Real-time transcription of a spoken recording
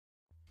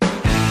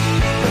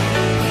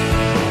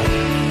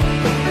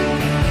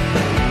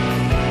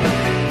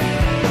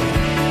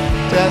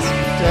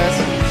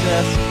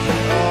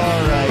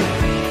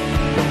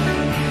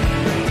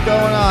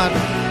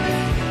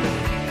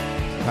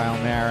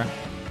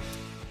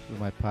with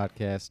my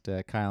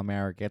podcast, Kyle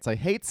Maragets. I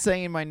hate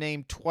saying my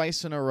name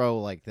twice in a row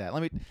like that.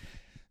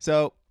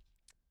 So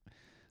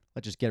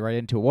let's just get right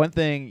into it. One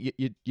thing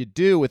you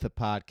do with a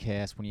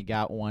podcast when you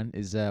got one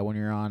is when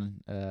you're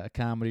on a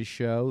comedy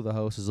show, the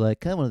host is like,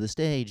 "Come on to the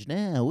stage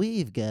now.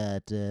 We've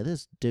got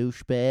this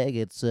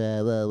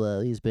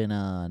douchebag. He's been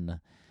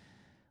on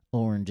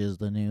Orange is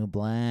the New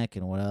Black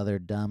and what other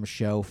dumb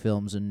show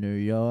films in New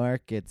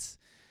York."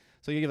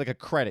 So you give like a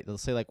credit. They'll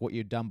say like what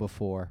you've done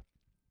before.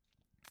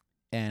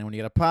 And when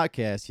you get a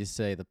podcast, you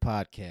say the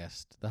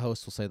podcast. The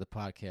host will say the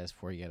podcast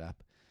before you get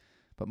up.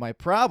 But my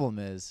problem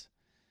is,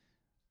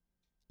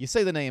 you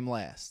say the name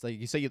last. Like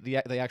you say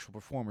the actual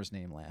performer's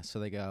name last. So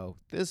they go,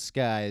 "This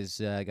guy's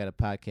got a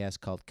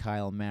podcast called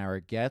Kyle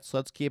Maragets.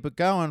 Let's keep it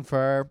going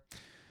for,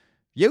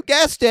 you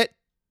guessed it,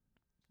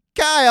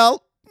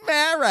 Kyle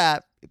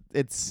Mara."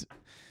 It's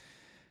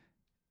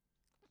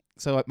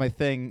so my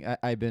thing.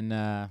 I've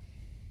been.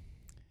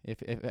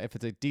 If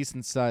it's a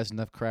decent sized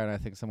enough crowd, I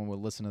think someone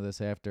will listen to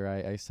this after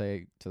I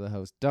say to the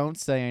host, "Don't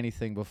say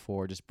anything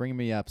before. Just bring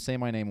me up. Say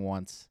my name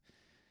once.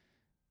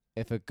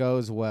 If it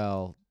goes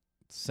well,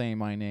 say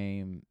my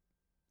name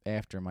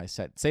after my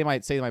set. Say my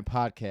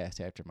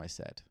podcast after my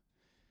set."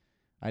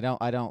 I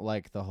don't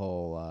like the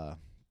whole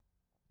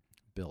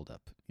build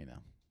up,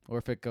 Or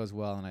if it goes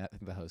well and I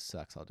think the host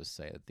sucks, I'll just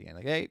say it at the end,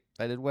 like, "Hey,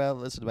 I did well.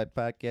 Listen to my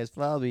podcast.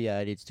 Follow me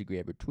on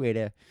Instagram or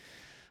Twitter."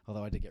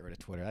 Although I did get rid of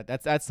Twitter.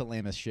 That's the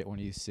lamest shit when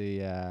you see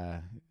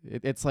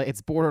it's like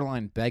it's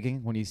borderline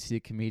begging when you see a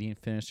comedian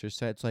finish their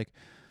set. It's like,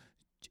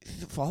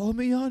 "Follow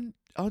me on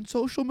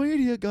social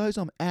media, guys.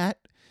 I'm at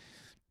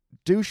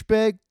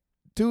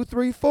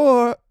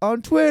douchebag234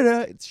 on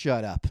Twitter." It's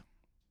shut up.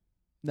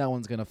 No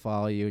one's gonna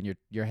follow you and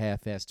you're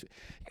half-assed.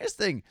 Here's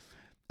the thing.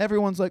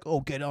 Everyone's like,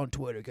 "Oh, get on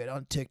Twitter, get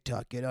on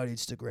TikTok, get on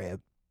Instagram."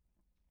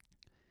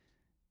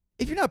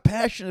 If you're not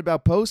passionate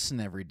about posting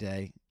every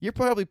day, you're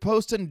probably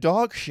posting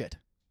dog shit.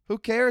 Who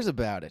cares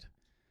about it?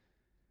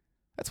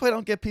 That's why I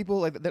don't get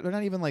people, like, they're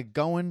not even like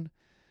going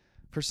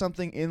for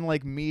something in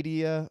like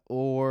media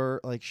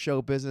or like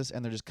show business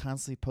and they're just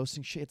constantly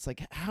posting shit. It's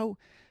like, how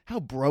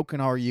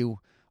broken are you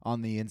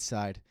on the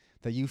inside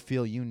that you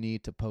feel you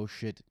need to post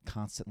shit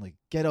constantly?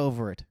 Get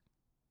over it.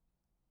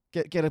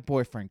 Get a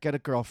boyfriend, get a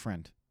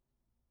girlfriend.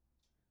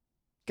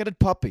 Get a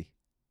puppy.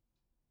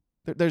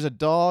 There's a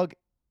dog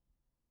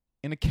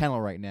in a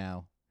kennel right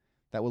now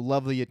that will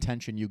love the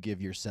attention you give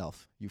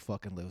yourself, you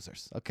fucking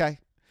losers. Okay?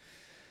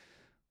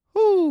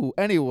 Whoo.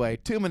 Anyway,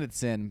 2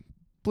 minutes in,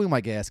 blew my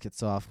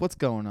gaskets off. What's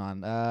going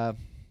on? Of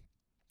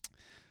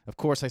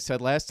course, I said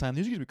last time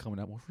these are going to be coming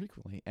out more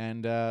frequently.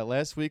 And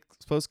last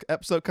week's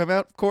episode come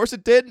out. Of course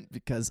it didn't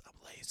because I'm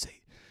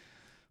lazy.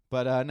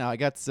 But no, I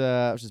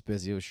was just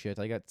busy with shit.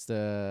 I got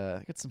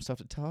some stuff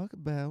to talk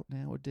about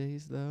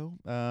nowadays, though.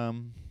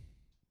 No,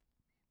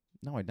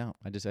 I don't.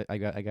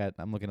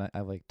 I'm looking at,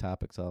 I like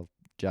topics. I'll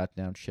jot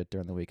down shit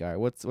during the week. All right,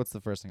 what's the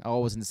first thing? Oh,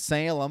 I was in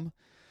Salem,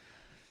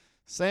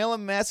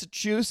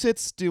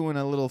 Massachusetts, doing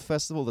a little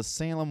festival, the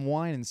Salem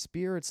Wine and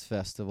Spirits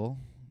Festival.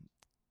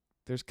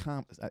 There's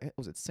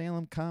was it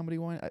Salem Comedy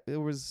Wine?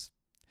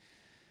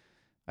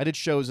 I did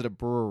shows at a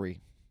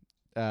brewery.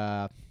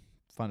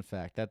 Fun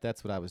fact,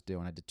 that's what I was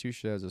doing. I did 2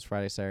 shows. It was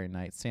Friday, Saturday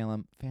night.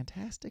 Salem,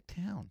 fantastic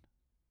town.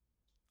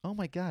 Oh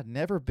my God,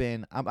 never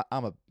been. I'm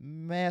a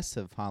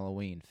massive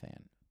Halloween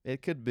fan.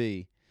 It could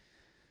be.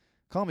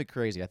 Call me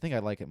crazy. I think I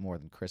like it more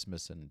than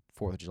Christmas and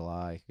 4th of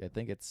July. I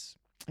think it's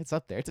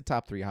up there. It's a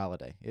top 3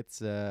 holiday.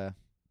 It's I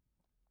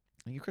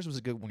think Christmas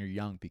is good when you're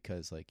young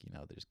because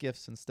there's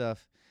gifts and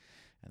stuff,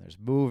 and there's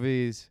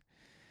movies.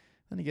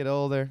 Then you get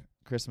older,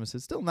 Christmas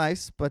is still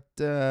nice, but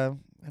I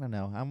don't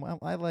know.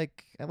 I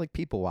like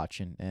people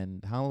watching,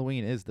 and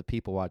Halloween is the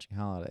people watching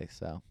holiday.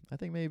 So I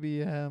think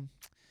maybe I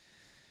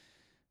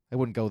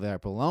wouldn't go there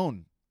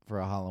alone for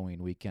a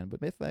Halloween weekend,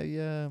 but if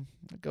I'd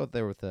go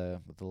there with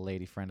a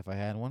lady friend if I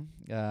had one.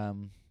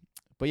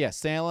 But yeah,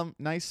 Salem,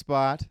 nice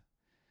spot.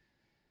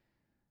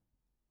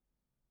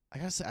 I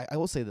gotta say, I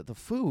will say that the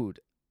food,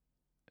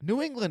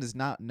 New England is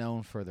not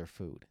known for their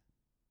food.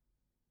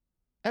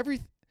 You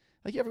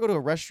ever go to a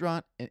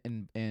restaurant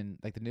in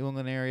like the New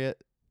England area,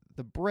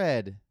 the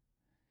bread,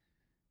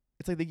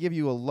 it's like they give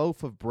you a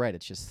loaf of bread.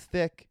 It's just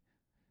thick.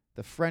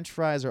 The French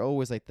fries are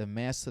always like the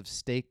massive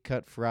steak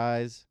cut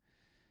fries.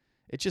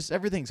 It's just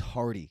everything's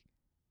hearty,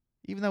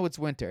 even though it's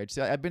winter.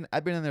 I've been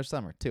in there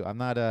summer too. I'm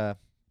not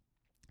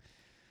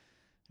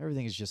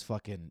everything is just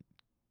fucking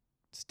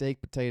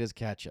steak, potatoes,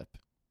 ketchup.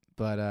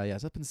 But yeah, I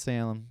was up in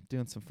Salem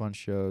doing some fun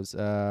shows.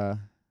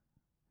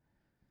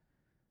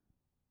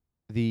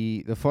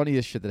 The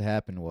funniest shit that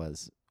happened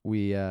was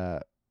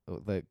the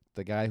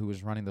guy who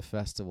was running the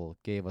festival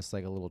gave us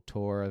like a little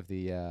tour of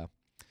the guy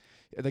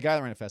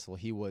that ran the festival.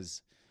 He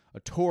was a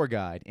tour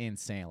guide in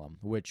Salem,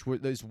 which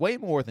there's way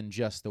more than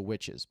just the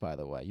witches, by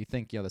the way. You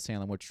think, the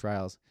Salem witch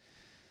trials,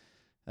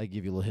 I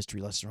give you a little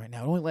history lesson right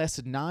now. It only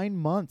lasted 9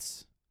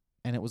 months,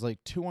 and it was like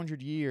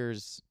 200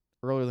 years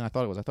earlier than I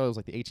thought it was. I thought it was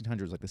like the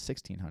 1800s, like the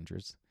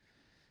 1600s.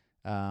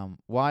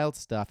 Wild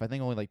stuff. I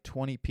think only like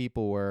 20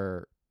 people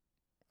were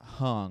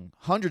hung.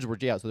 Hundreds were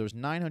jailed. So there was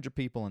 900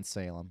 people in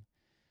Salem.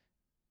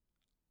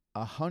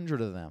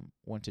 100 of them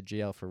went to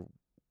jail for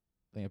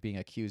being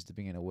accused of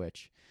being a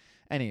witch.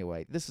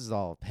 Anyway, this is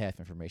all half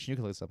information. You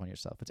can look this up on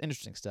yourself. It's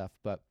interesting stuff.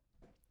 But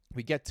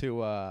we get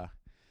to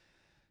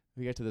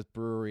this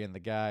brewery, and the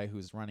guy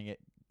who's running it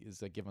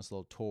is giving us a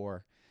little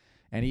tour,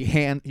 and he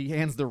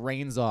hands the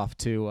reins off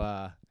to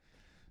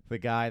the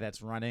guy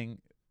that's running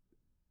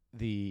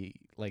the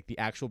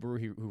actual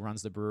brewery who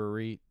runs the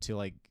brewery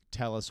to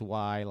tell us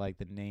why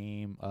the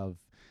name of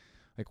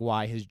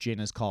why his gin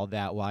is called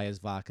that, why his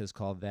vodka is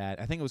called that.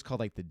 I think it was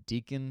called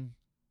the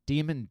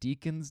Demon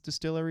Deacons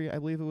Distillery, I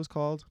believe it was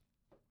called.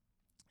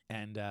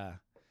 And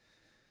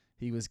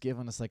he was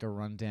giving us a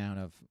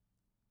rundown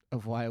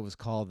of why it was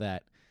called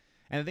that.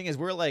 And the thing is,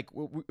 we're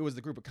it was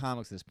the group of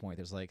comics at this point.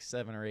 There's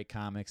 7 or 8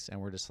 comics, and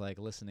we're just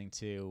listening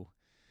to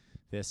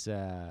this.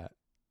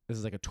 This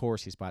is a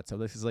touristy spot, so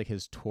this is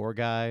his tour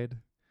guide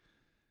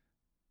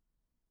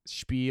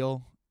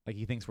spiel.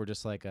 He thinks we're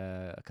just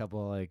a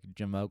couple of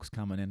jamokes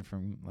coming in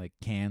from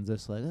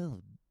Kansas.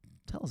 Oh,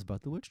 tell us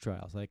about the witch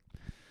trials.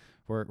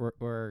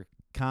 We're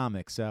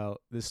comics, so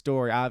the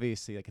story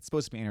obviously it's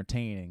supposed to be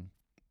entertaining.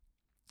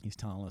 He's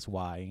telling us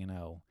why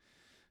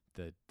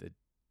the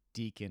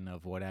deacon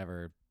of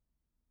whatever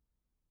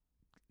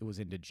it was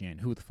into gin.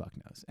 Who the fuck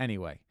knows?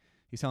 Anyway,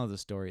 he's telling us a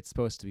story. It's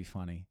supposed to be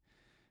funny,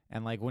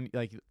 and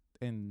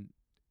and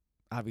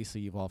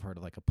obviously you've all heard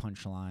of a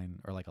punchline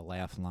or a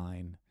laugh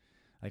line.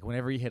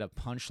 Whenever he hit a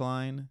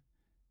punchline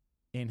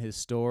in his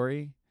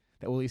story,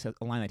 that at least a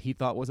line that he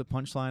thought was a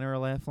punchline or a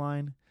laugh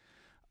line,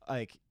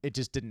 it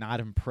just did not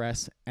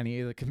impress any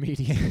of the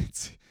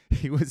comedians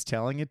he was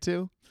telling it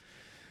to.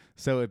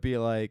 So it'd be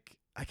I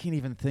can't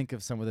even think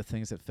of some of the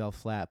things that fell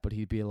flat, but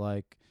he'd be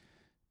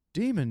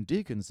Demon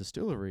Deacons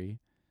Distillery,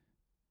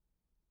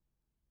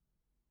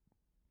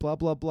 blah,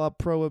 blah, blah,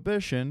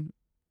 prohibition.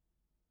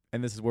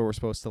 And this is where we're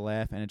supposed to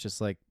laugh, and it's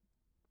just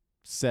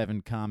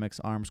 7 comics,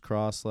 arms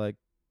crossed,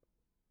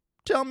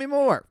 tell me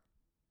more.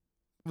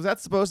 Was that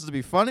supposed to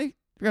be funny?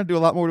 You're going to do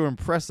a lot more to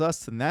impress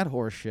us than that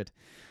horse shit.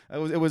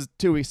 It was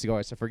 2 weeks ago,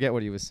 so I forget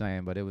what he was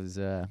saying, but it was,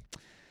 you had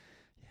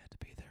to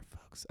be there,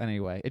 folks.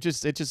 Anyway, it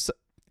just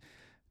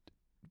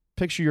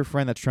picture your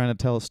friend that's trying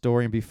to tell a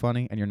story and be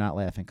funny, and you're not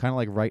laughing.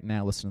 Kind of right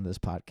now listening to this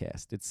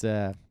podcast. It's,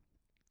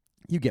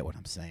 you get what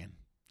I'm saying.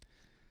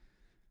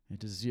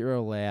 It is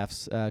 0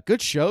 laughs.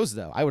 Good shows,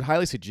 though. I would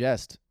highly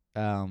suggest,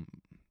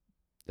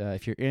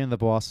 if you're in the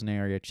Boston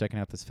area, checking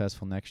out this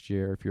festival next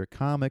year. If you're a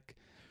comic,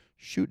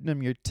 shooting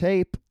them your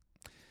tape.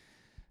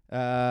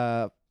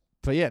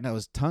 But yeah, no, it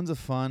was tons of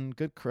fun.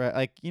 Good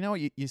crowd.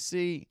 You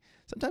see,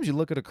 sometimes you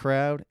look at a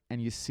crowd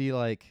and you see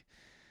I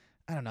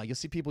don't know, you'll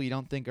see people you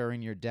don't think are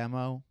in your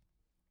demo,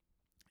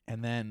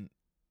 and then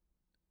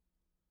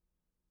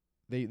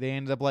they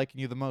ended up liking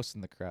you the most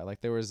in the crowd.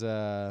 There was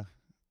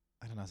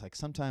I don't know, it's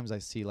sometimes I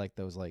see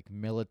those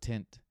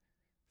militant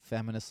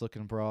feminist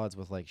looking broads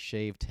with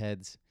shaved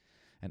heads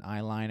and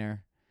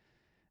eyeliner,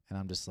 and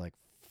I'm just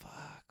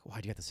fuck,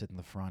 why'd you have to sit in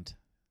the front?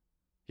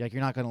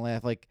 You're not gonna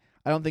laugh.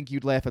 I don't think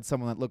you'd laugh at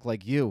someone that looked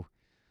like you,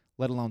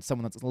 let alone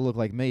someone that looked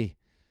like me.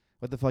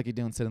 What the fuck are you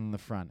doing sitting in the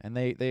front? And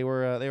they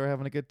were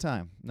having a good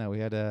time. No, we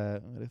had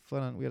a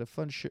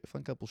fun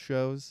couple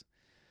shows.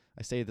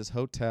 I stayed at this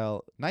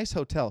hotel, nice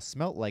hotel,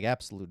 smelled like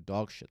absolute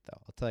dog shit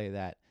though. I'll tell you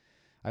that.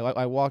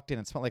 I walked in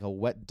and it smelled like a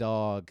wet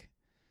dog,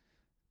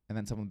 and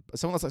then someone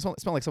else, it smelled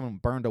like someone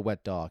burned a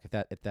wet dog.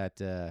 If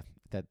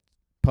that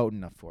potent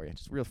enough for you,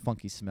 just real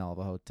funky smell of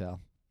a hotel,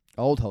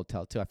 old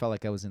hotel too. I felt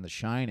like I was in The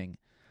Shining,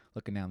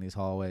 looking down these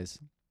hallways.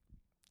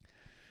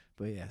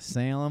 But yeah,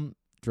 Salem,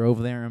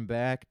 drove there and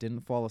back.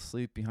 Didn't fall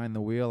asleep behind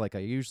the wheel like I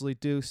usually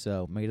do,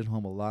 so made it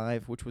home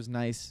alive, which was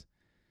nice.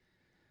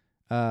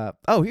 I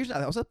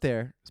was up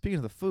there. Speaking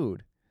of the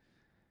food,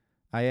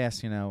 I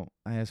asked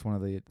one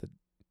of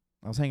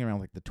I was hanging around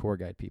with the tour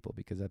guide people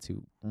because that's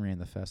who ran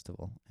the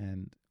festival,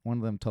 and one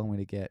of them told me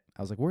to get.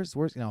 I was like, where's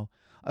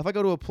if I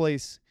go to a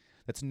place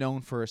that's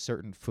known for a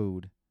certain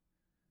food,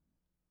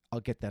 I'll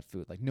get that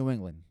food. New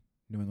England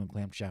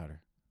clam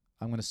chowder.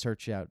 I'm going to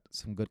search out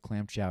some good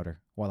clam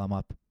chowder while I'm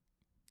up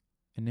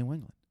in New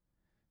England.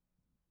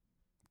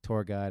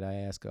 Tour guide, I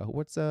ask,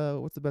 what's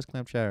the best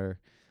clam chowder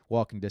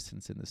walking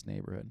distance in this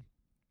neighborhood?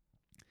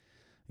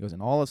 He goes,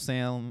 in all of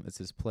Salem, it's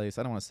his place.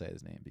 I don't want to say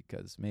his name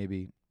because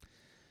maybe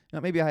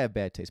I have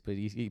bad taste, but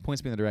he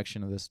points me in the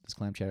direction of this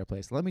clam chowder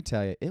place. Let me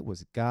tell you, it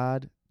was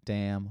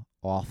goddamn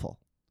awful.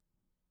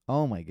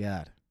 Oh my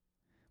God.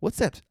 What's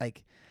that?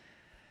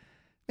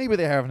 Maybe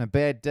they're having a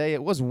bad day.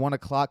 It was 1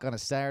 o'clock on a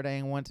Saturday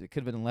and went. It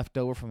could have been left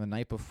over from the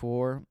night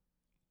before.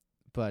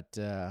 But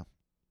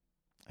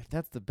if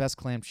that's the best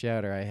clam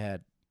chowder I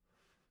had,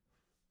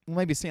 well,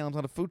 maybe Salem's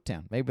not a food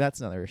town. Maybe that's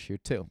another issue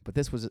too. But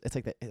this was.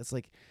 It's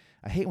like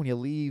I hate when you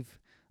leave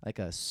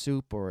a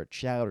soup or a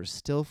chowder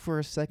still for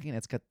a second.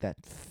 It's got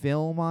that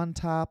film on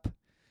top,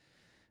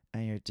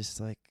 and you're just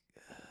I'm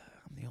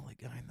the only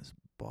guy in this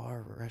bar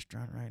or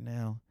restaurant right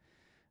now.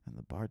 And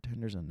the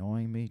bartender's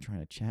annoying me, trying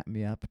to chat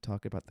me up,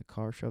 talk about the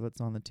car show that's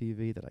on the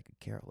TV that I could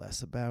care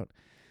less about.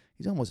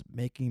 He's almost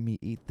making me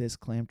eat this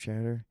clam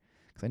chowder.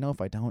 Because I know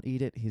if I don't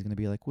eat it, he's going to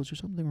be like, was there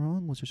something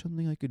wrong? Was there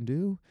something I can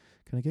do?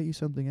 Can I get you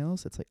something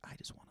else? It's like, I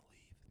just want to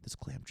leave. This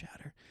clam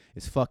chowder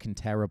is fucking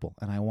terrible,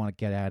 and I want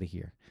to get out of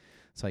here.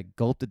 So I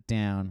gulped it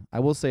down. I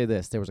will say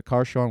this. There was a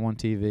car show on one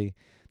TV.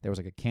 There was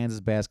like a Kansas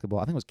basketball.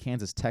 I think it was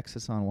Kansas,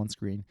 Texas on one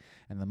screen,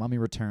 and The Mummy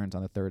Returns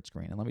on the third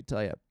screen. And let me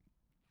tell you,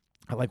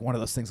 I like one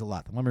of those things a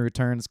lot. The Mummy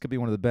Returns could be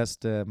one of the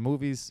best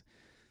movies,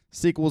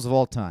 sequels of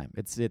all time.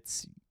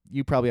 It's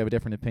you probably have a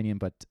different opinion,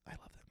 but I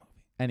love that movie.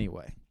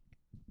 Anyway,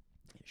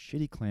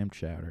 shitty clam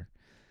chowder.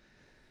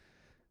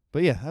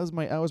 But yeah,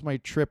 that was my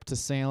trip to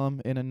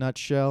Salem in a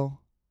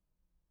nutshell.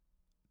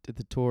 Did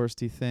the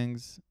touristy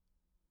things.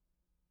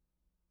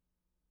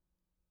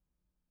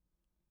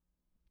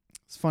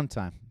 It's fun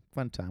time.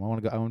 Fun time. I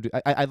want to go. I want to do.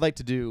 I'd like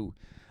to do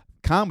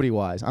comedy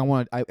wise.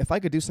 If I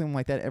could do something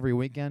like that every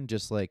weekend,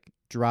 just like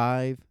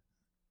drive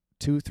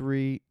 2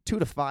 to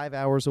 5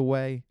 hours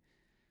away.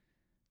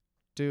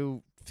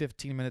 Do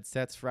 15-minute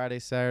sets Friday,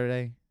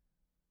 Saturday.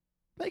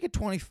 Make it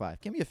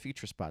 25. Give me a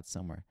feature spot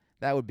somewhere.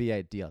 That would be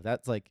ideal.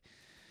 That's like,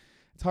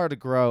 it's hard to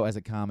grow as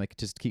a comic.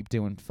 Just keep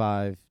doing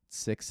 5,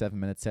 6,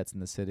 7-minute sets in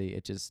the city.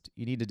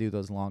 You need to do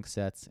those long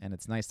sets, and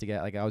it's nice to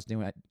get, like I was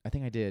doing, I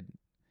think I did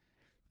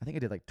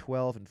like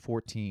 12 and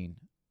 14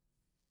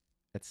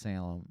 at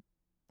Salem.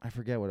 I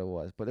forget what it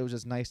was, but it was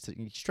just nice to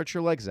stretch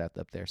your legs out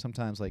up there.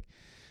 Sometimes, like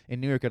in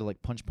New York, you got to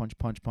like punch,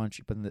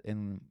 but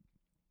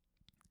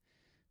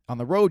on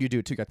the road you do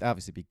it too. You got to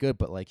obviously be good,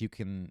 but like you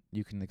can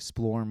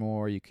explore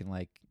more. You can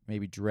like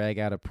maybe drag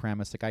out a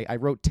premise. Like I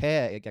wrote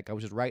tag. Like I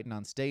was just writing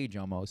on stage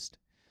almost.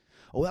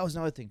 Oh, that was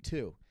another thing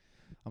too.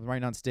 I was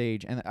writing on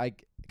stage, and I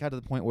got to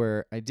the point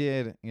where I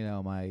did,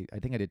 I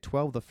think I did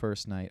 12 the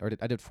first night, or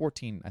I did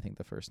 14, I think,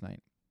 the first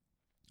night,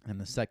 and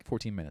the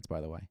 14 minutes,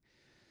 by the way.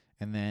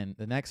 And then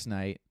the next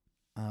night,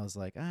 I was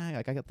like,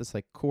 I got this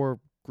like core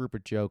group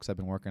of jokes I've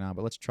been working on,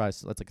 but let's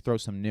like throw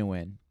some new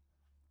in.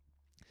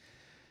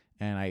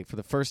 And for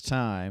the first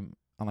time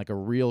on like a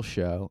real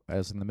show, I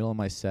was in the middle of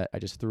my set, I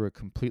just threw a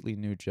completely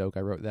new joke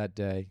I wrote that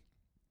day.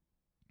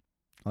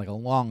 Like a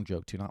long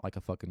joke too, not like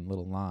a fucking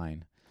little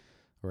line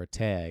or a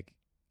tag.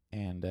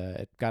 And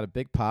it got a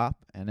big pop,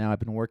 and now I've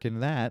been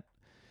working that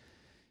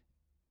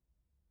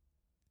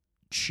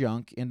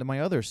chunk into my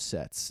other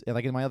sets,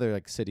 like in my other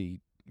like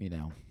city,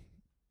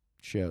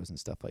 shows and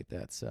stuff like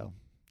that. So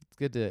it's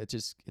good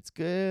it's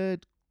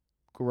good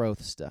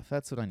growth stuff.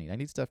 That's what I need. I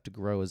need stuff to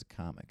grow as a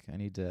comic. I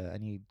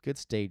need good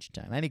stage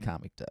time. Any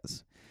comic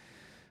does.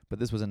 But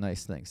this was a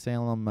nice thing.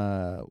 Salem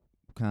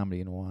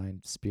Comedy and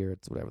Wine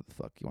Spirits, whatever the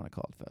fuck you want to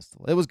call it,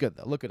 festival. It was good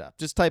though. Look it up.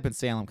 Just type in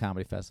Salem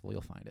Comedy Festival,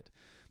 you'll find it.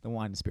 The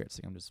Wine and Spirits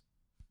thing. I'm just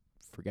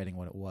forgetting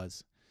what it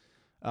was.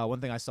 One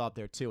thing I saw up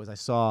there too is I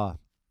saw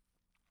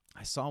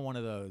one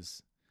of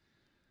those.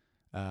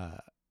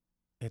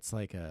 It's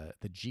like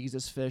the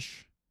Jesus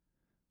fish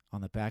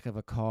on the back of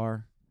a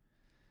car,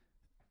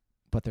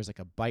 but there's like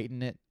a bite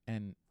in it.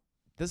 And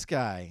this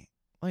guy,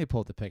 let me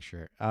pull up the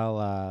picture.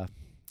 I'll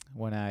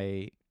when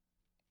I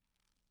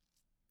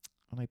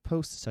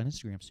post this on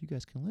Instagram so you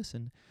guys can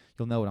listen,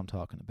 you'll know what I'm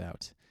talking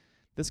about.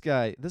 This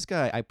guy,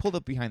 I pulled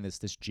up behind this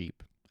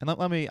Jeep. And I'm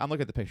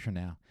looking at the picture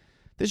now.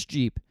 This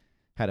Jeep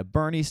had a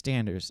Bernie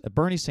Sanders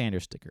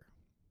sticker.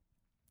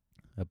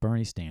 A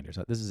Bernie Sanders.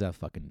 This is how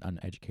fucking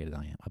uneducated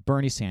I am. A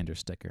Bernie Sanders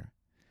sticker.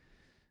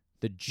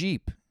 The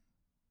Jeep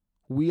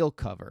wheel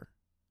cover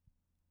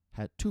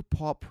had 2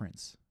 paw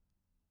prints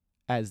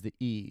as the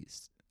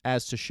E's,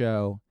 as to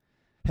show,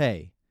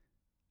 hey,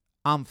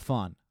 I'm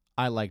fun.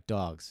 I like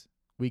dogs.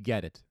 We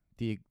get it.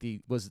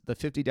 Was the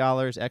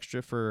 $50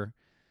 extra for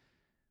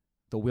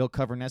the wheel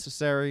cover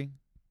necessary?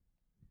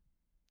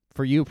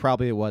 For you,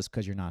 probably it was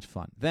because you're not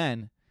fun.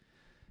 Then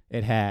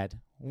it had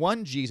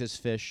one Jesus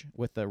fish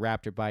with a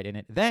raptor bite in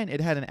it. Then it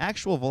had an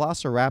actual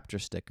Velociraptor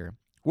sticker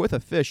with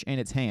a fish in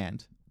its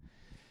hand.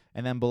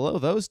 And then below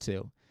those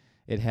two,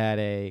 it had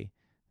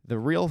the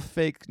real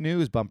fake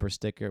news bumper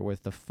sticker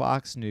with the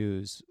Fox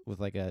News with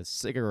like a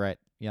cigarette.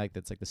 Like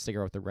that's like the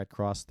cigarette with the red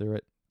cross through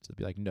it. So it'd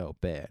be like, no,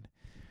 bad.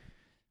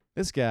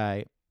 This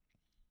guy,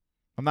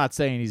 I'm not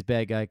saying he's a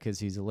bad guy because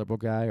he's a liberal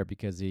guy or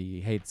because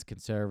he hates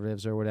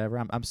conservatives or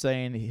whatever. I'm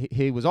saying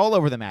he was all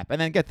over the map.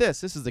 And then get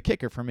this. This is the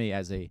kicker for me I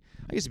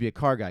used to be a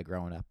car guy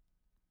growing up.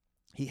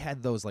 He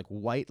had those like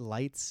white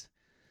lights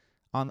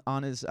on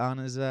his I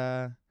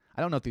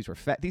don't know if these were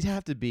these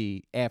have to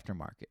be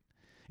aftermarket.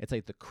 It's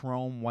like the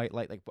chrome white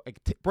light, like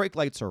brake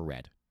lights are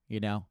red,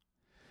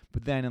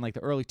 But then in like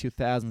the early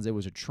 2000s, it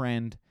was a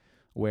trend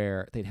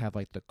where they'd have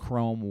like the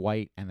chrome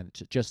white and then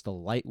just the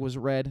light was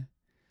red.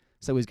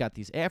 So he's got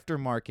these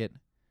aftermarket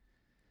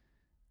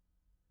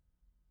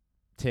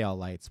tail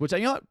lights, which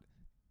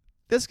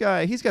this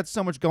guy, he's got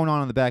so much going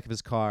on in the back of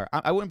his car.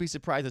 I wouldn't be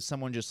surprised if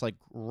someone just like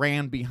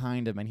ran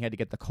behind him and he had to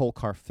get the whole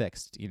car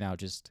fixed,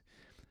 just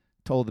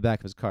totaled the back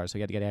of his car. So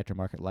he had to get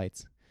aftermarket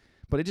lights.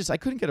 But I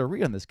couldn't get a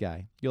read on this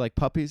guy. You like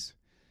puppies.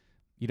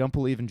 You don't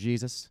believe in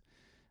Jesus.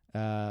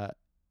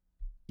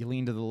 You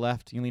lean to the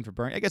left. You lean for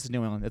Bernie. I guess it's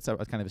New England. That's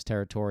kind of his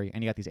territory.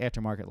 And you got these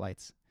aftermarket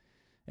lights.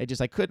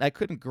 I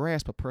couldn't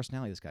grasp what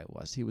personality this guy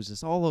was. He was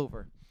just all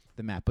over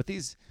the map. But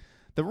the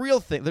real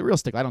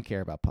stick. I don't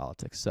care about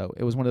politics. So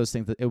it was one of those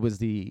things that it was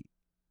the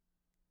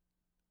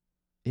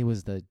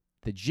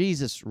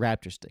Jesus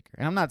Raptor sticker.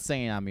 And I'm not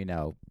saying I'm,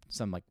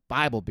 some like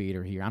Bible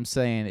beater here. I'm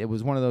saying it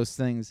was one of those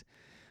things.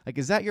 Like,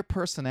 is that your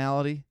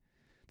personality?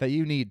 That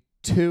you need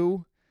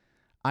two,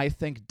 I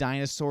think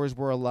dinosaurs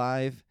were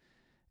alive,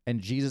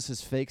 and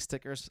Jesus' fake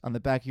stickers on the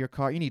back of your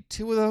car? You need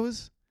two of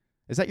those?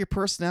 Is that your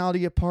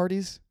personality at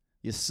parties?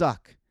 You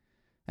suck.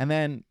 And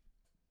then,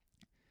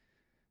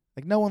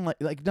 no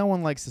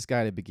one likes this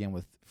guy to begin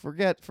with.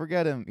 Forget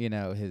him.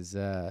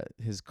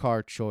 His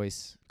car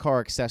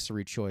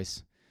accessory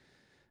choice.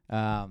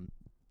 I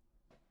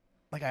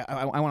went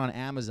on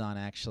Amazon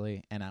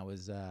actually, and I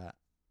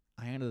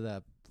ended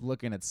up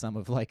looking at some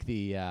of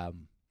the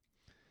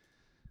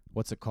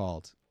what's it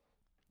called?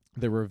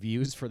 The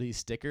reviews for these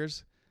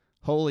stickers.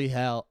 Holy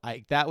hell!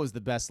 That was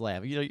the best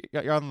laugh.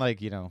 You're on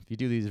if you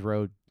do these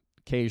road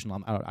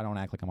occasional. I don't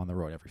act like I'm on the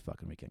road every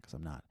fucking weekend because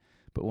I'm not.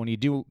 But when you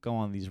do go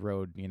on these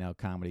road,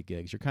 comedy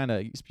gigs, you spend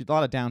a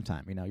lot of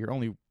downtime. You're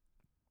only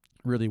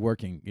really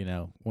working,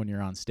 when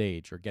you're on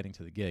stage or getting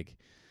to the gig.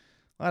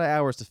 A lot of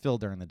hours to fill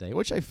during the day,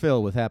 which I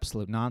fill with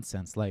absolute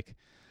nonsense, like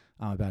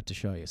I'm about to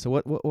show you. So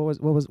what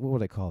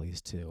would I call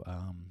these two?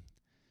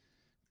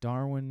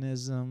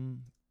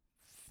 Darwinism,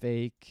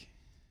 fake,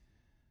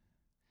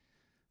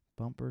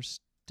 bumper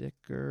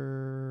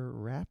sticker,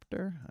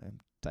 Raptor. I'm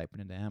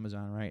typing into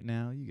Amazon right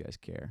now. You guys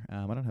care?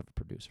 I don't have a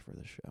producer for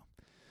this show.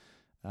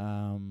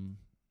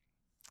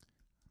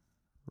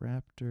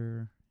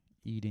 Raptor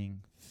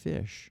eating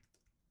fish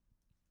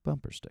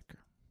bumper sticker.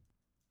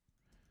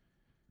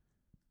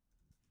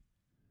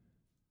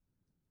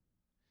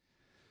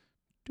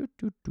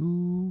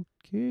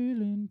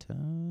 Killing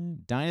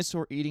time.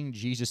 Dinosaur eating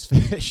Jesus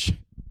fish.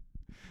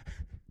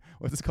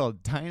 What's this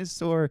called?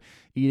 Dinosaur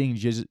eating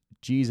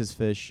Jesus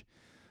fish.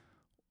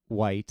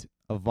 White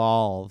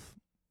evolve.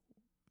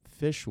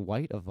 Fish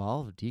white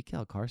evolve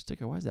decal car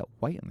sticker. Why is that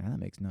white in there? That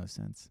makes no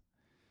sense.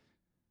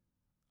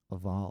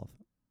 Evolve.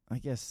 I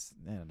guess,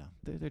 I don't know.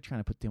 They're trying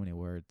to put too many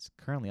words.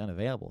 Currently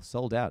unavailable.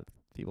 Sold out.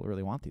 People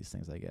really want these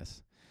things, I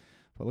guess.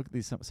 But look at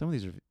these. Some of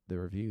these the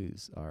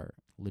reviews are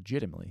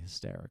legitimately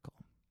hysterical.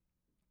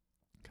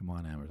 Come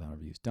on, Amazon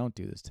reviews. Don't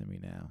do this to me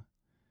now.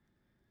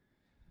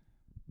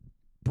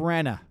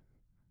 Brenna,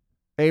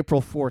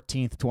 April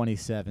 14th,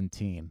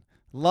 2017.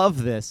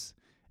 Love this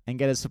and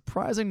get a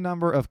surprising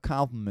number of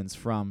compliments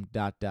from ...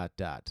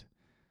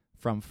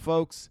 From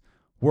folks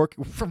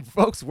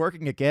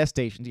working at gas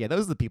stations. Yeah,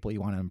 those are the people you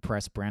want to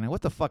impress, Brenna.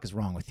 What the fuck is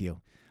wrong with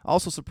you?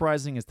 Also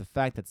surprising is the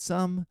fact that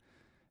some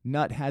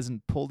nut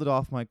hasn't pulled it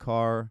off my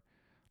car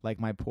like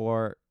my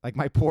poor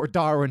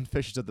Darwin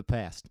fishes of the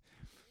past.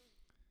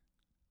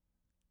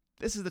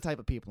 This is the type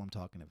of people I'm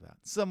talking about.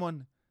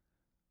 Someone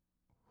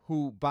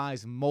who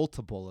buys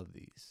multiple of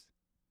these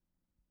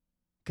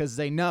because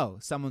they know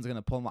someone's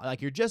gonna pull them off.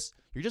 Like you're just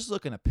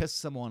looking to piss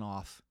someone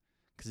off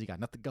because you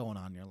got nothing going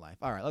on in your life.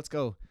 All right, let's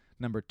go.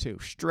 Number 2,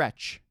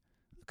 Stretch.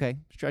 Okay,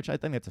 Stretch. I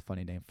think that's a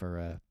funny name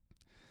for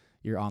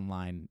your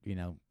online,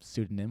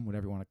 pseudonym,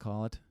 whatever you want to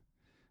call it.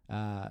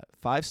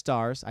 5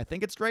 stars. I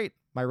think it's great.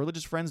 My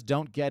religious friends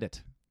don't get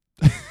it.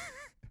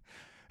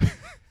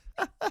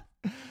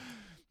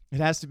 It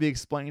has to be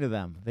explained to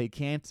them. They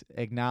can't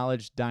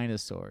acknowledge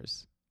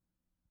dinosaurs.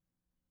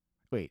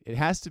 Wait, it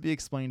has to be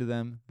explained to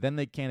them, then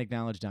they can't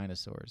acknowledge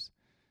dinosaurs.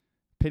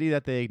 Pity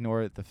that they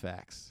ignore the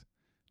facts.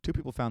 2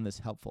 people found this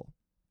helpful.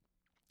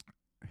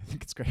 I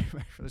think it's great.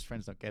 My religious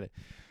friends don't get it.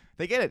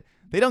 They get it.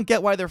 They don't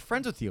get why they're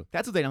friends with you.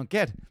 That's what they don't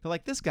get. They're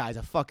like, this guy's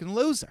a fucking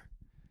loser.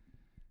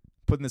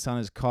 Putting this on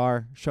his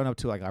car, showing up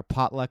to our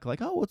potluck,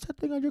 like, oh, what's that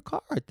thing on your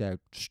car right there?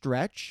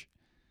 Stretch.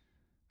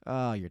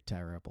 Oh, you're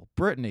terrible.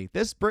 Brittany.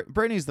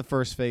 Brittany's the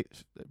first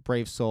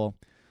brave soul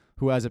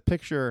who has a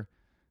picture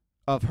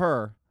of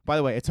her. By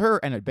the way, it's her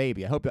and a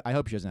baby. I hope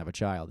she doesn't have a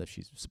child if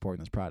she's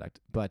supporting this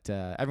product. But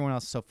everyone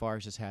else so far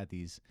has just had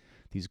these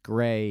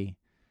gray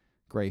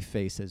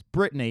faces.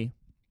 Brittany,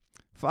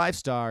 5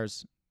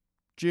 stars,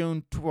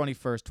 June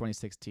 21st,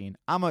 2016.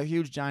 I'm a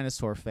huge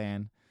dinosaur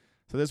fan,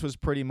 so this was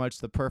pretty much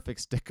the perfect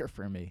sticker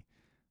for me.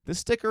 This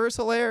sticker is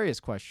hilarious,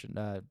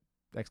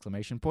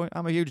 exclamation point.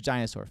 I'm a huge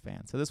dinosaur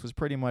fan, so this was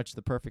pretty much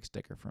the perfect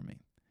sticker for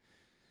me.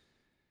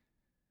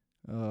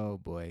 Oh,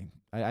 boy.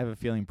 I have a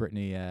feeling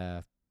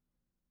Brittany's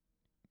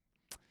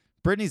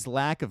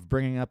lack of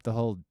bringing up the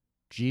whole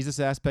Jesus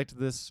aspect of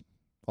this,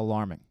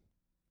 alarming.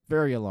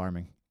 Very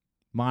alarming.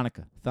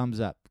 Monica, thumbs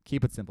up.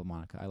 Keep it simple,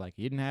 Monica. I like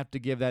it. You didn't have to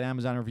give that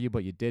Amazon review,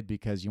 but you did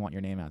because you want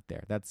your name out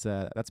there. That's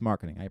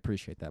marketing. I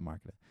appreciate that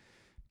marketing.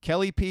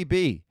 Kelly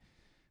PB,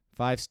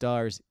 5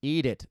 stars.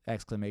 Eat it!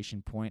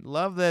 Exclamation point.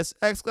 Love this!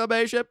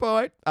 Exclamation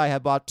point. I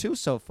have bought 2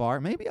 so far.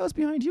 Maybe I was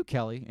behind you,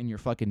 Kelly, in your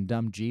fucking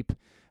dumb Jeep.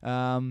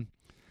 I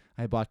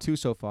bought 2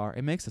 so far.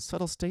 It makes a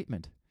subtle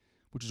statement,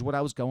 which is what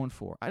I was going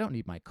for. I don't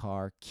need my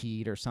car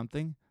keyed or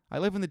something. I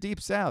live in the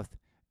deep south.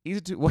 Easy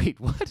to wait.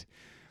 What?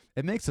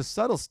 It makes a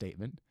subtle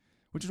statement,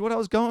 which is what I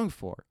was going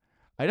for.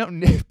 I don't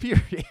need,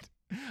 period.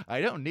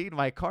 I don't need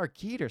my car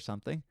keyed or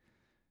something.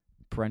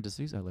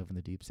 Parentheses, I live in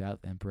the deep south.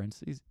 And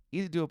parentheses,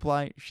 easy to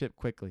apply, ship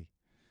quickly.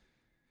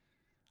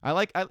 You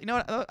know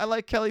what I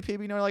like, Kelly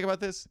Peavy, you know what I like about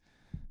this?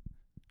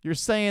 You're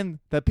saying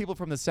that people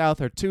from the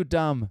South are too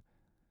dumb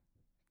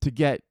to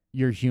get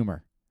your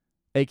humor.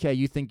 AKA,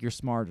 you think you're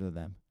smarter than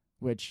them,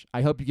 which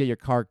I hope you get your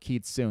car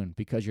keyed soon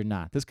because you're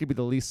not. This could be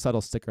the least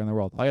subtle sticker in the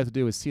world. All you have to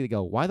do is see it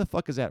go, why the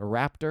fuck is that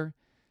raptor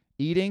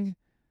eating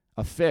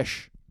a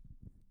fish?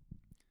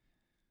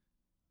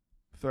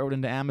 Throw it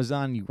into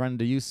Amazon, you run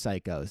into you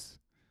psychos,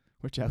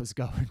 which I was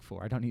going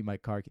for. I don't need my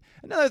car key.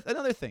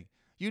 Another thing.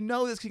 You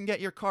know this can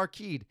get your car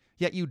keyed,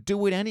 yet you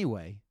do it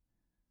anyway.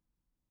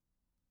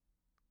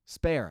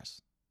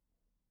 Spares.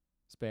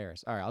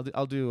 All right,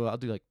 I'll do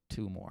like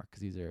two more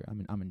because these are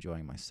I'm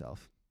enjoying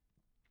myself.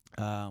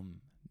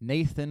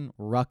 Nathan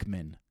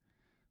Ruckman,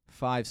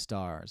 5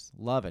 stars,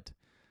 love it,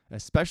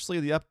 especially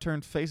the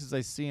upturned faces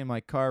I see in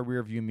my car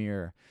rearview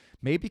mirror.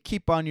 Maybe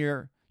keep on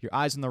your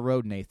eyes on the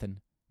road,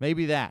 Nathan.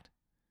 Maybe that.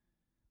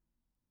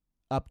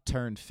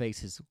 Upturned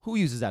faces. Who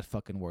uses that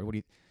fucking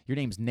word? Your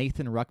name's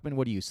Nathan Ruckman.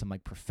 What are you, some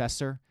like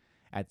professor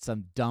at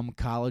some dumb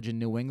college in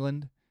New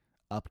England?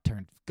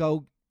 Upturned.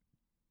 Go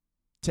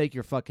take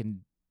your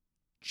fucking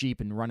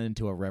Jeep and run it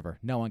into a river.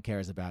 No one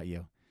cares about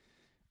you.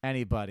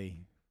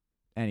 Anybody.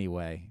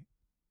 Anyway.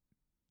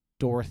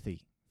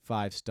 Dorothy,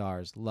 5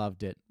 stars.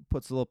 Loved it.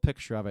 Puts a little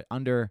picture of it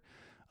under.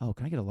 Oh,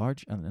 can I get a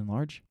large?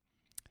 Enlarge?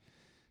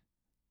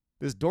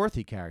 This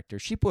Dorothy character,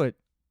 she put.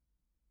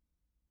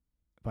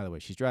 By the way,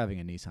 she's driving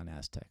a Nissan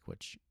Aztek,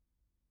 which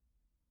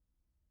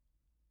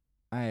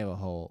I have a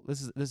whole.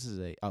 This is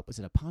a. Oh, is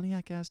it a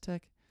Pontiac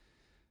Aztek?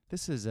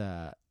 This is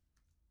a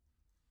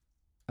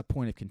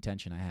point of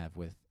contention I have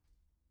with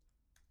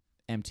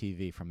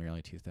MTV from the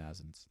early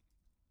 2000s.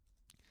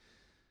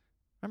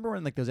 Remember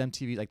when like those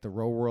MTV, like the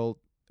Row World,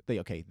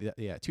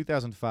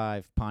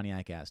 2005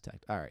 Pontiac Aztek.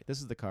 All right, this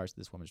is the car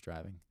this woman's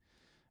driving.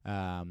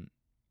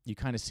 You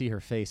kind of see her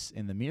face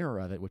in the mirror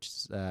of it, which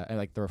is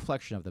like the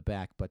reflection of the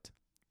back, but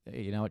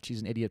you know what?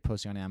 She's an idiot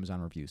posting on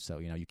Amazon reviews, so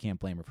you can't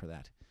blame her for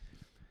that.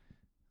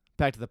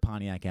 Back to the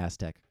Pontiac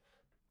Aztek.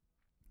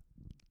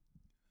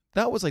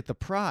 That was like the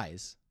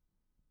prize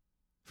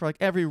for like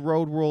every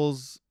Road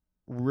Rules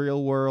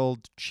real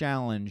world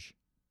challenge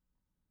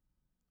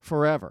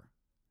forever.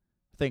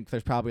 I think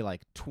there's probably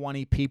like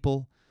 20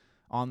 people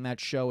on that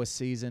show a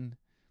season.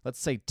 Let's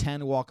say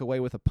 10 walk away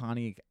with a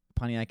Pontiac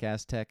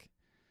Aztek.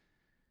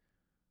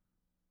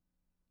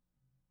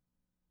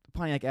 The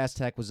Pontiac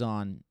Aztek was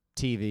on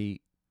TV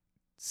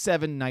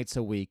 7 nights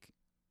a week,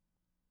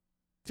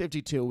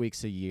 52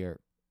 weeks a year,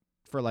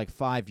 for like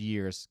 5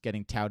 years,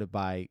 getting touted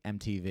by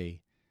MTV.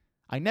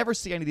 I never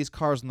see any of these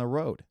cars on the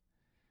road.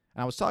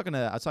 And I was talking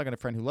to a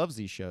friend who loves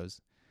these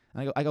shows,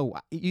 and I go,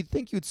 you'd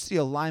think you'd see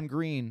a lime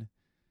green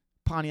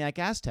Pontiac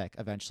Aztek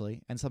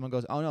eventually, and someone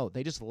goes, oh no,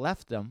 they just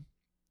left them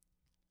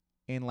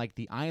in like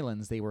the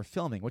islands they were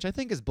filming, which I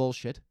think is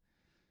bullshit.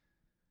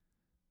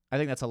 I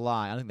think that's a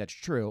lie. I don't think that's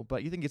true,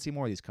 but you think you'd see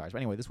more of these cars. But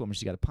anyway, this woman,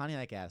 she's got a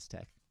Pontiac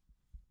Aztek.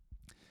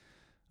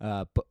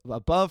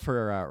 Above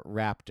her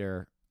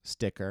Raptor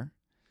sticker,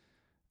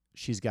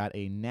 she's got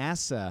a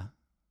NASA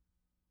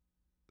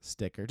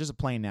sticker, just a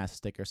plain NASA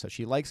sticker. So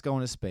she likes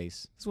going to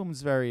space. This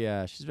woman's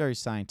she's very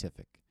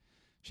scientific.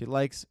 She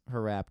likes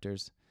her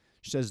Raptors.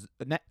 She says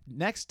the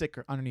next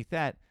sticker underneath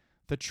that,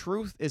 the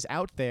truth is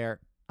out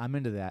there. I'm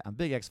into that. I'm a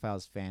big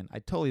X-Files fan. I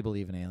totally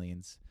believe in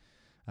aliens.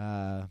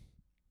 And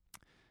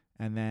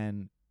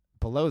then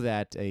below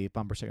that, a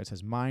bumper sticker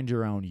says, mind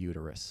your own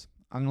uterus.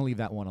 I'm going to leave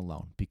that one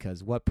alone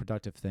because what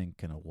productive thing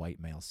can a white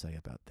male say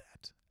about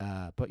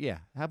that? But yeah,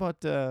 how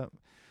about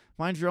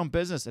mind your own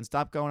business and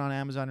stop going on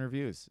Amazon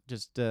reviews?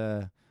 Just,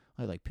 I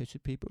like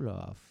pissing people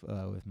off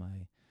with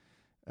my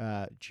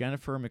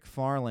Jennifer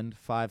McFarland,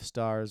 5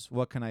 stars.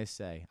 What can I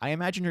say? I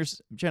imagine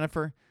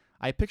Jennifer,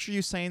 I picture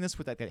you saying this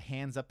with that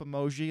hands up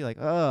emoji, like,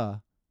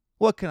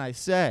 what can I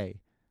say?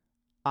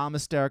 I'm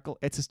hysterical.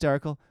 It's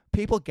hysterical.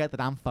 People get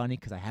that I'm funny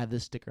because I have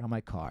this sticker on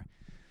my car.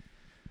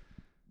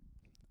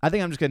 I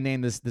think I'm just gonna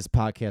name this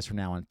podcast from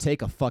now on.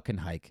 Take a fucking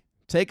hike.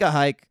 Take a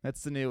hike.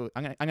 That's the new.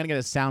 I'm gonna get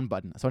a sound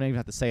button, so I don't even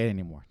have to say it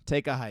anymore.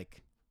 Take a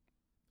hike.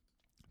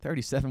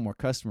 37 more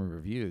customer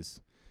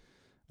reviews.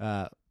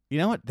 You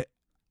know what?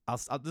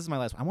 This is my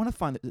last one. I want to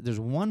find that there's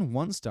one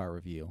 1-star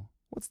review.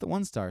 What's the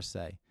 1-star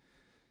say?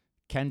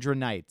 Kendra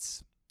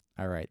Knights.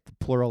 All right, the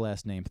plural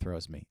last name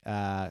throws me.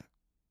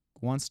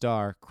 1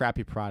 star,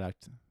 crappy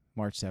product,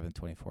 March 7th,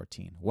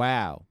 2014.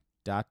 Wow. ...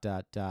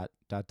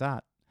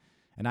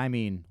 And I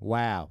mean,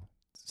 wow.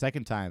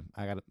 Second time,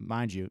 I got to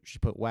mind you, she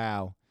put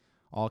wow,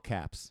 all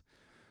caps.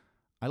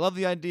 I love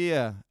the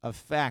idea of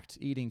fact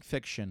eating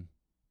fiction.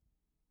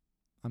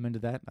 I'm into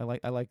that. I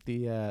like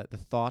the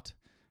thought.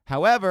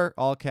 However,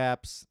 all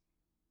caps,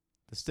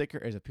 the sticker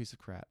is a piece of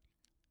crap.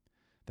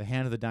 The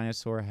hand of the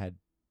dinosaur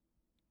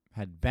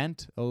had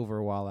bent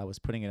over while I was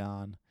putting it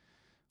on.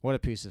 What a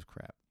piece of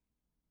crap.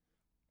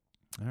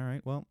 All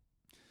right, well,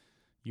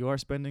 you are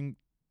spending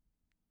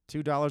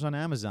 $2 on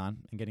Amazon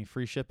and getting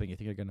free shipping. You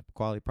think you're getting a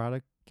quality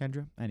product,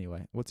 Kendra?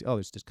 Anyway,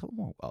 there's just a couple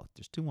more. Oh,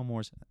 there's 2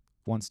 more.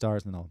 1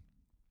 stars, and then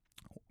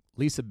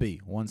Lisa B,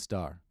 1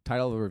 star.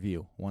 Title of the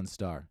review, 1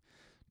 star.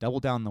 Double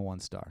down the 1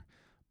 star.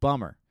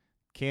 Bummer.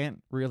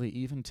 Can't really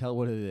even tell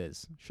what it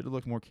is. Should have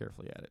looked more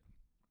carefully at it.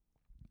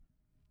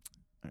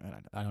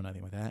 I don't know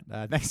anything with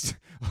that. Next,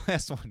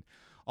 last one.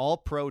 All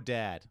Pro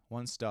Dad,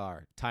 1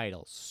 star.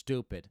 Title,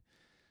 stupid.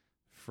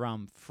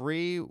 From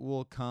free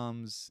will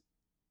comes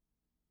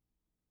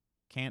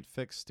can't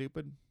fix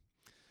stupid.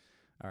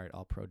 All right,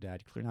 All Pro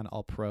Dad. You're clearly not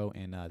All Pro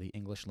in the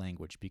English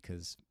language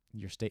because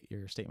your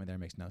statement there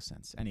makes no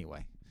sense.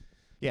 Anyway,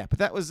 yeah, but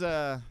that was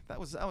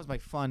my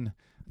fun.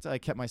 That's how I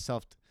kept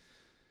myself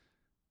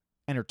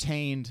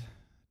entertained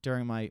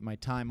during my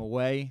time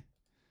away.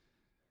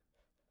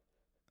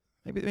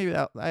 Maybe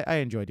I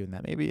enjoy doing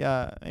that. Maybe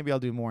I'll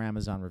do more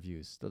Amazon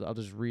reviews. I'll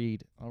just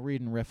read. I'll read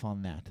and riff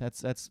on that.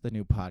 That's the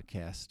new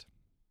podcast.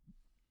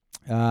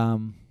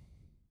 Pants.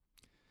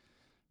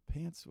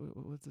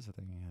 What's this other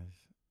thing I have?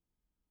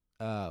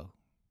 Oh,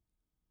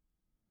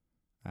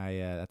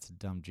 that's a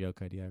dumb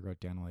joke idea I wrote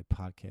down on my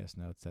podcast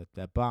notes.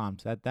 That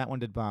bombed. That one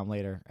did bomb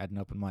later at an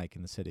open mic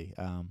in the city.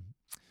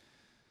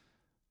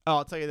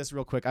 I'll tell you this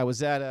real quick. I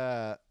was at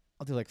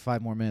I'll do like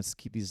 5 more minutes to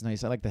keep these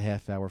nice. I like the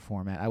half-hour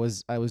format. I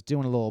was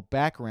doing a little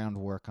background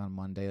work on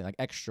Monday, like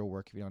extra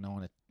work if you don't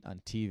know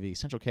on TV.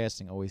 Central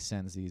Casting always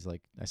sends these,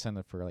 like, I send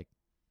them for like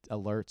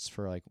alerts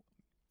for like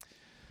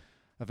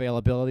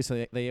availability.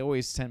 So they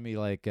always send me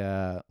like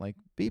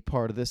be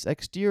part of this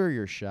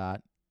exterior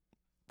shot.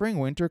 Bring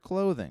winter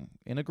clothing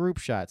in a group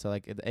shot. So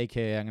like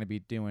AKA I'm going to be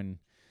doing,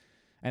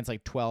 and it's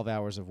like 12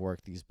 hours of work,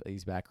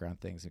 these background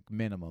things, like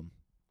minimum.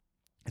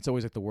 It's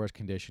always like the worst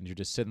conditions. You're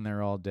just sitting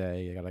there all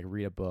day. You got to like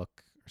read a book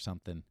or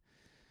something,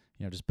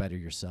 just better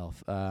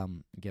yourself,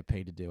 get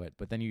paid to do it.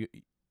 But then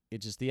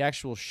it's just the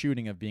actual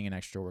shooting of being an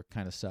extra work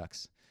kind of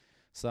sucks.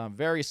 So I'm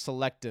very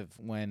selective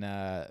when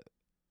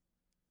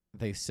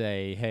they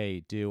say,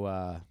 hey, do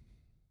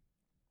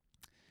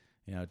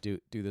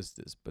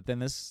this. But then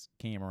this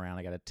came around.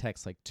 I got a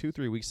text like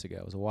 2-3 weeks ago.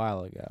 It was a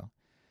while ago.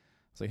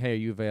 It's like, hey, are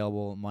you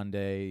available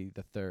Monday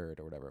the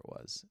 3rd or whatever it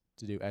was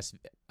to do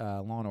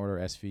Law and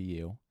Order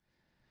SVU?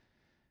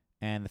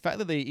 And the fact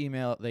that they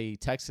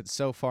texted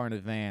so far in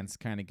advance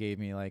kind of gave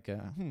me like,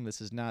 this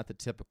is not the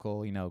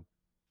typical,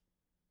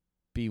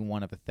 be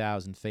one of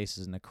 1,000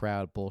 faces in the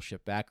crowd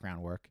bullshit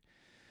background work.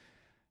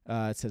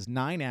 It says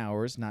 9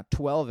 hours, not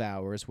 12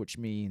 hours, which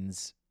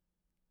means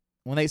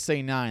when they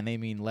say 9, they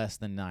mean less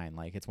than 9.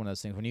 Like, it's one of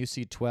those things. When you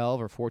see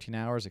 12 or 14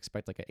 hours,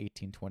 expect like an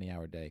 18,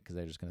 20-hour day because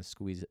they're just going to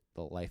squeeze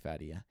the life out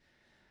of you.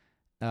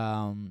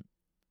 And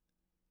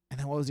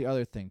then what was the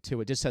other thing,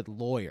 too? It just said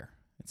lawyer.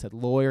 It said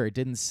lawyer. It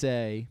didn't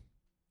say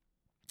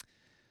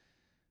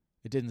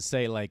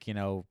like,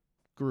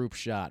 group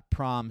shot,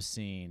 prom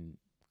scene,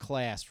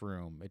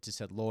 classroom. It just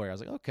said lawyer. I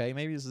was like, okay,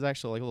 maybe this is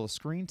actually like a little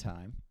screen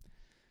time.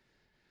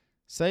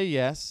 Say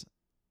yes.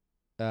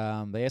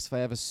 They asked if I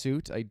have a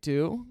suit. I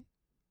do.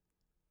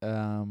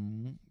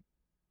 Then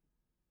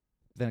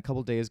a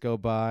couple days go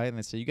by, and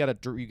they say, you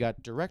got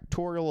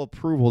directorial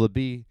approval to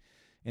be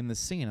in the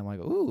scene. I'm like,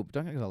 ooh, do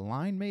I get a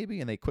line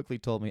maybe? And they quickly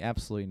told me,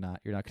 absolutely not.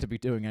 You're not going to be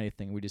doing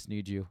anything. We just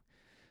need you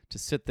to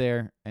sit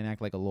there and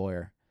act like a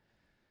lawyer.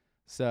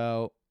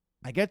 So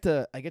I get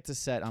to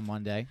set on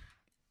Monday,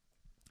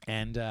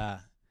 and the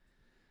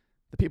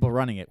people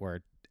running it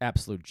were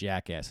absolute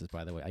jackasses,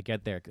 by the way. I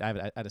get there. I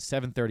had a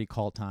 7:30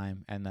 call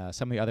time, and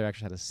some of the other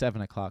actors had a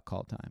 7 o'clock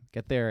call time.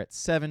 Get there at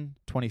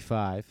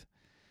 7:25,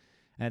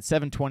 and at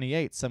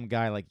 7:28, some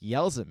guy like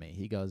yells at me.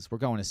 He goes, "We're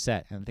going to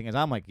set." And the thing is,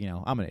 I'm like,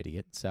 I'm an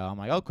idiot, so I'm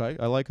like, okay,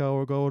 I like how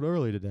we're going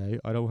early today.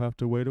 I don't have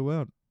to wait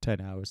around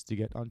 10 hours to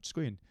get on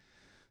screen.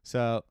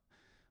 So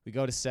we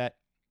go to set.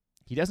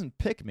 He doesn't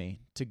pick me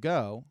to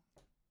go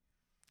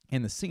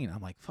in the scene.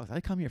 I'm like, fuck, did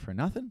I come here for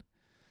nothing?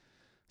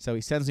 So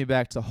he sends me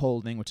back to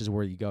holding, which is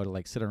where you go to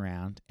like sit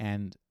around,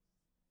 and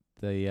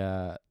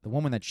the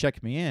woman that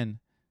checked me in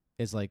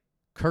is like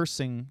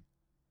cursing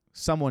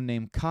someone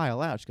named Kyle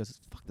out. She goes,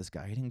 fuck this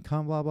guy, he didn't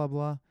come, blah, blah,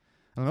 blah.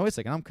 I'm like, wait a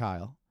second, I'm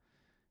Kyle.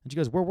 And she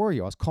goes, where were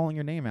you? I was calling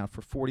your name out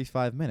for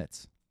 45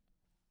 minutes.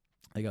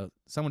 I go,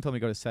 someone told me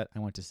to go to set. I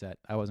went to set.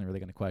 I wasn't really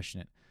going to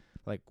question it.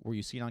 Like, were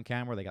you seen on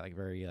camera? They got like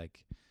very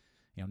like,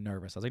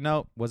 nervous. I was like,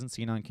 no, wasn't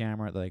seen on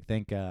camera. They're like,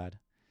 thank God.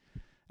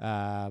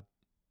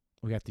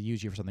 We have to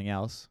use you for something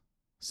else.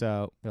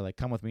 So they're like,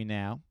 come with me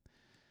now.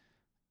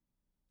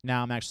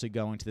 Now I'm actually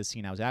going to the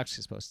scene I was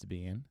actually supposed to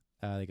be in.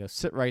 They go,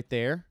 sit right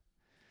there.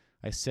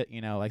 I sit,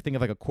 like think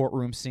of like a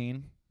courtroom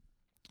scene.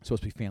 It's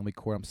supposed to be family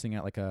court. I'm sitting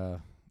at like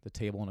the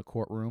table in a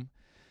courtroom.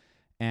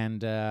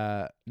 And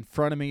in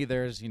front of me,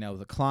 there's,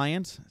 the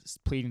client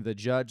pleading to the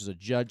judge. There's a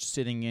judge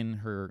sitting in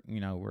her,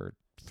 her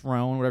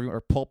throne, whatever,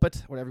 or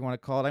pulpit, whatever you want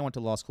to call it. I went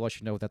to law school. I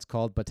should know what that's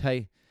called. But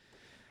hey,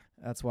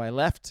 that's why I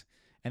left.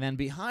 And then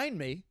behind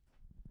me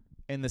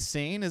in the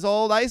scene is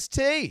old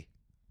Ice-T.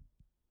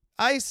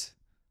 Ice.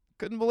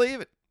 Couldn't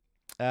believe it.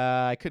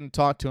 I couldn't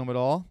talk to him at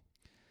all.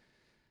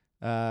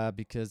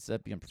 because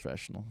that'd be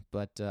unprofessional.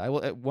 But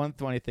one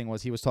funny thing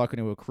was he was talking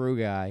to a crew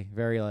guy,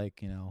 very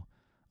like, oh,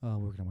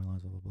 working on my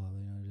lines, blah, blah,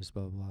 blah, just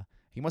blah, blah, blah.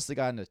 He must have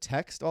gotten a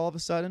text all of a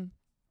sudden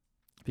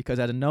because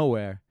out of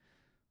nowhere,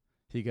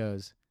 he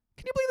goes,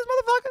 "Can you believe this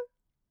motherfucker?"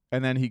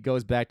 And then he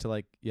goes back to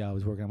like, "Yeah, I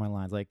was working on my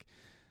lines." Like,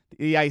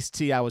 the iced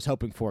tea I was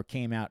hoping for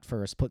came out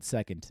for a split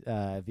second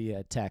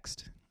via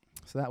text.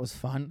 So that was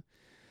fun.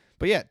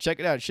 But yeah, check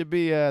it out. It should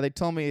be, they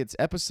told me it's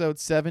episode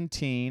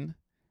 17.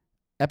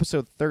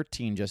 Episode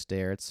 13 just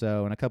aired.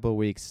 So in a couple of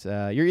weeks,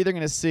 you're either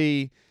going to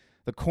see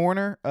the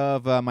corner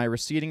of my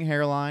receding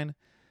hairline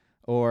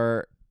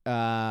or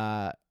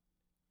you're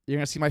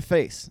going to see my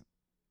face.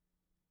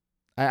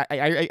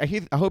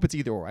 I hope it's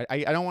either or.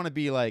 I don't want to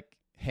be like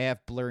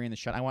half blurry in the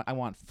shot. I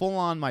want full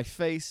on my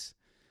face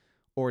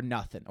or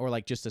nothing, or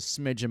like just a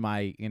smidge of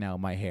my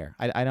my hair.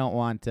 I don't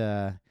want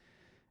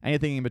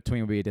anything in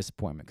between would be a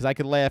disappointment because I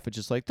could laugh at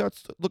just like,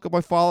 look at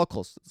my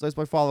follicles. There's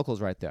my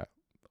follicles right there,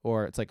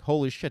 or it's like,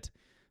 holy shit,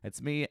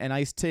 it's me and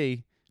iced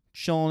tea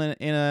chilling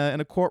in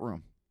a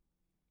courtroom.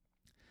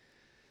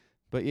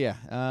 But yeah,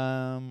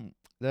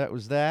 that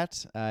was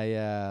that.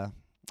 I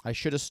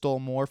should have stole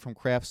more from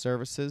craft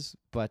services,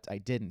 but I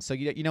didn't. So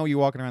you're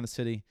walking around the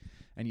city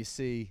and you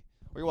see,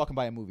 or you're walking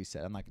by a movie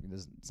set.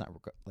 It's not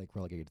like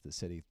relegated to the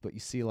city, but you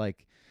see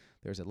like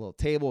there's a little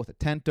table with a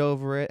tent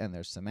over it, and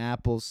there's some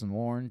apples, some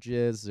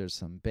oranges, there's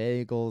some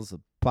bagels, a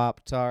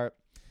Pop-Tart.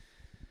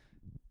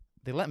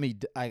 They let me.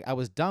 I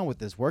was done with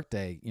this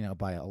workday,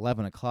 by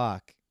 11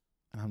 o'clock,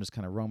 and I'm just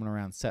kind of roaming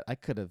around set. I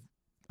could have,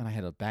 and I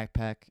had a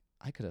backpack.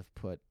 I could have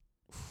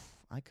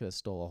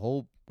stole a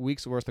whole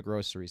week's worth of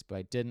groceries, but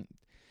I didn't.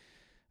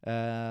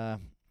 I'm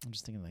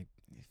just thinking like,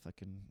 I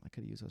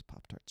could use those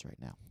Pop-Tarts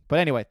right now. But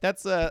anyway,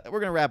 that's we're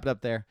gonna wrap it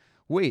up there.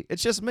 Wait,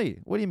 it's just me.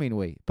 What do you mean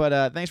wait?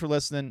 But thanks for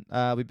listening.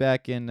 I'll be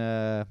back in.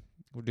 We're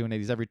doing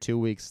these every 2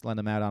 weeks. Lend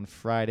them out on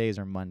Fridays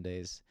or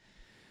Mondays.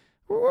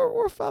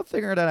 We're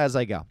figuring it out as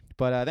I go.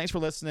 But thanks for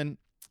listening.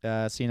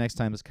 See you next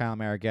time. As Kyle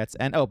Maragets.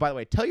 And by the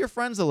way, tell your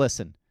friends to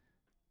listen.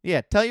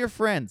 Yeah, tell your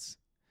friends.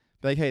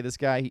 Be like, hey, this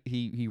guy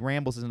he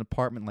rambles in an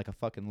apartment like a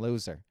fucking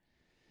loser.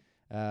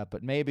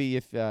 But maybe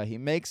if he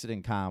makes it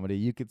in comedy,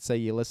 you could say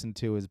you listened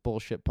to his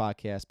bullshit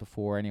podcast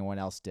before anyone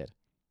else did.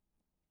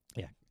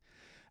 Yeah.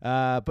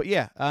 But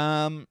yeah,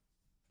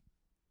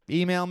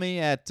 email me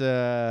at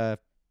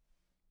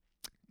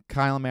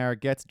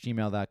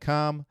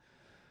kylemaragets@gmail.com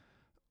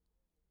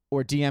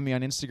or DM me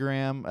on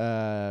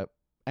Instagram.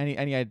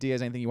 Any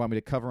ideas, anything you want me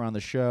to cover on the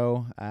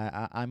show?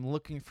 I'm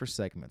looking for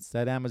segments.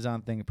 That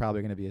Amazon thing is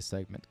probably going to be a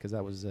segment because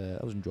that was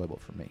enjoyable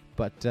for me.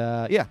 But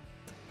yeah.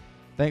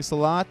 Thanks a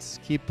lot.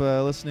 Keep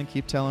listening.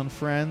 Keep telling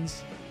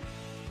friends.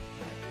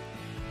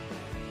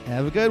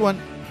 Have a good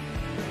one.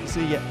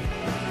 See ya.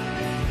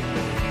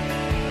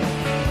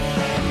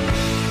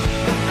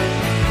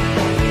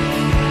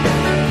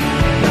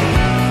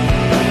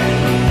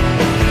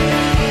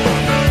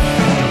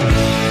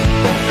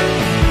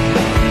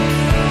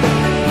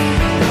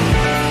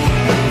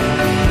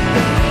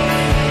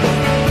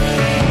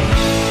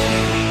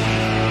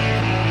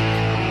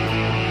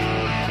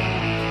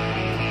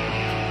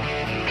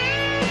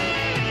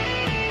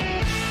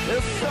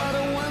 It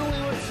started when we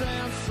were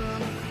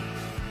dancing.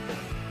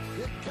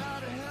 It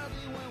got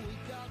heavy when we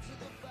got to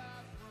the